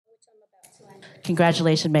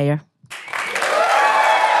Congratulations, Mayor.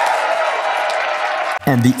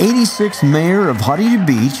 And the 86th mayor of Huntington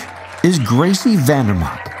Beach is Gracey Van Der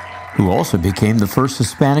Mark, who also became the first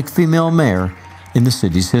Hispanic female mayor in the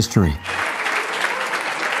city's history.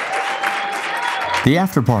 The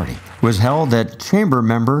after-party was held at chamber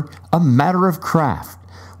member A Matter of Craft,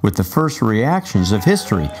 with the first reactions of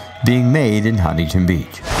history being made in Huntington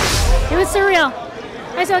Beach. It was surreal.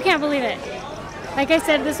 I still can't believe it. Like I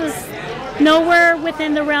said, this was nowhere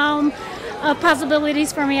within the realm of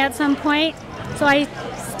possibilities for me at some point. So I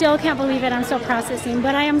still can't believe it. I'm still processing.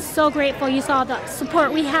 But I am so grateful. You saw the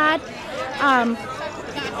support we had.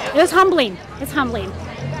 It was humbling. It's humbling.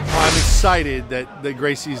 I'm excited that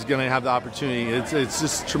Gracey's going to have the opportunity. It's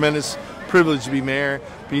just a tremendous privilege to be mayor,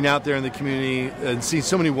 being out there in the community and see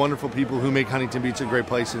so many wonderful people who make Huntington Beach a great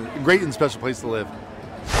place, a great and special place to live.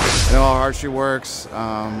 I know how hard she works,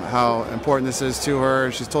 how important this is to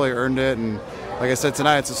her. She's totally earned it, and like I said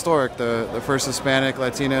tonight, it's historic. The first Hispanic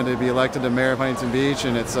Latina to be elected to mayor of Huntington Beach,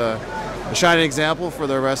 and it's a shining example for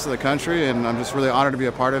the rest of the country, and I'm just really honored to be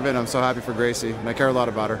a part of it, and I'm so happy for Gracey, and I care a lot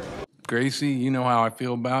about her. Gracey, you know how I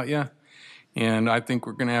feel about you, and I think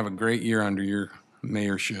we're going to have a great year under your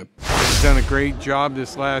mayorship. You've done a great job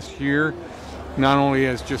this last year, not only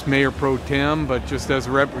as just Mayor Pro Tem, but just as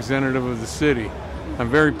a representative of the city. I'm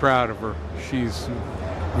very proud of her. She's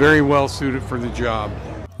very well suited for the job.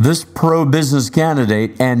 This pro-business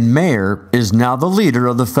candidate and mayor is now the leader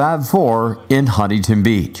of the Fab Four in Huntington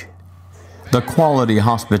Beach. The quality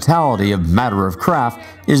hospitality of Matter of Craft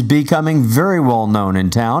is becoming very well known in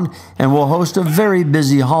town and will host a very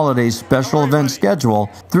busy holiday special event schedule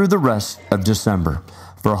through the rest of December.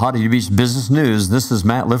 For Huntington Beach Business News, this is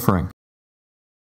Matt Liffering.